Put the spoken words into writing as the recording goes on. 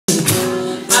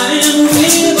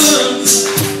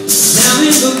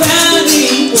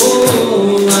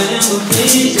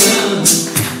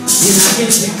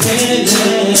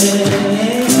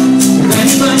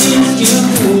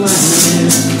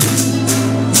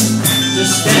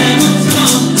stand on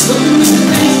top, looking in the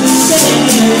face and say,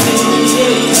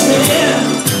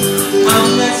 I'm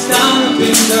that star up in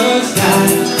the sky,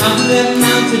 I'm that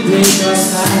mountain break up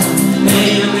high.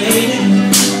 Hey, I made it,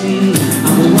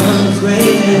 I'm the world's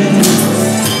greatest.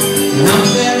 And I'm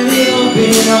that little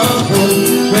bit of hope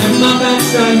when my back's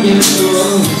against the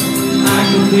road. I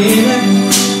can feel it,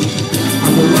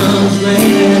 I'm the world's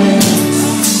greatest.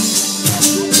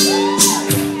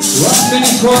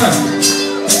 Rosmini quarter.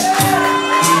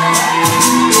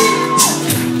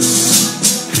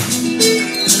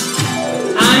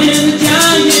 I am a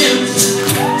giant,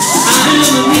 I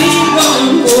am a eagle,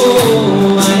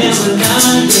 oh, I am a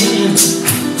lion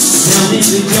down in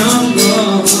the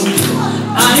jungle.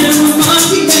 I am a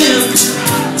monkey man,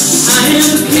 I am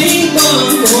a king, oh,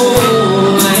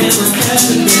 I am a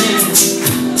president,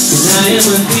 and I am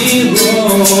a hero.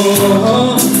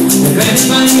 If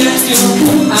anybody asks you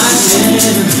who I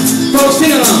am, folks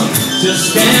sing along.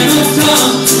 Just stand on top,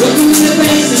 look in the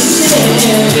face and say,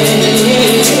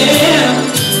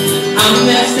 I'm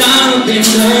that star up in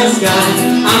the sky,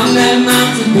 I'm that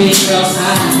mountain peak up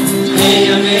high. Hey,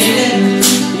 I made it,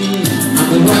 I'm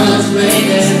the world's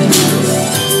greatest.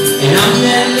 And I'm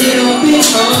that little bit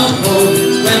of hope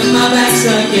when my back's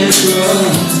against the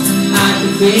road. I can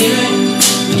feel it,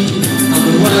 I'm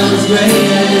the world's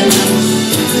greatest.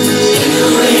 In the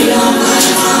rain of my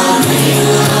heart,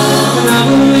 and I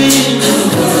will win the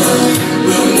world,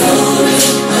 will know it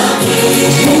again.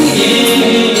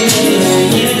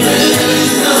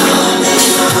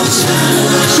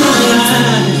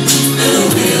 And the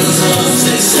wheels of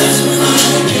success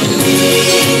reminding me.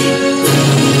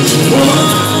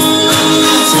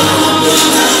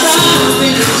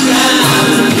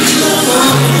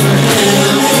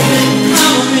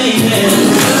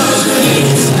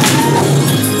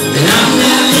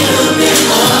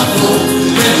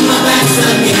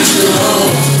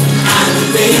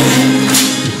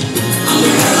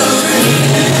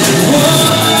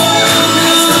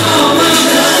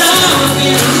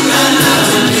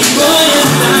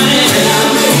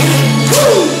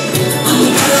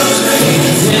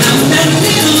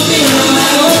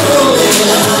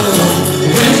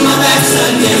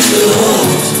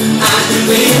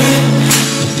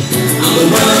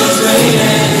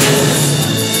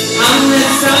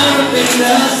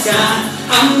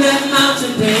 I'm that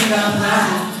mountain peak up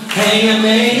high. Hey, I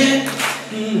made it.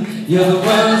 You're the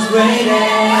world's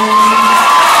greatest.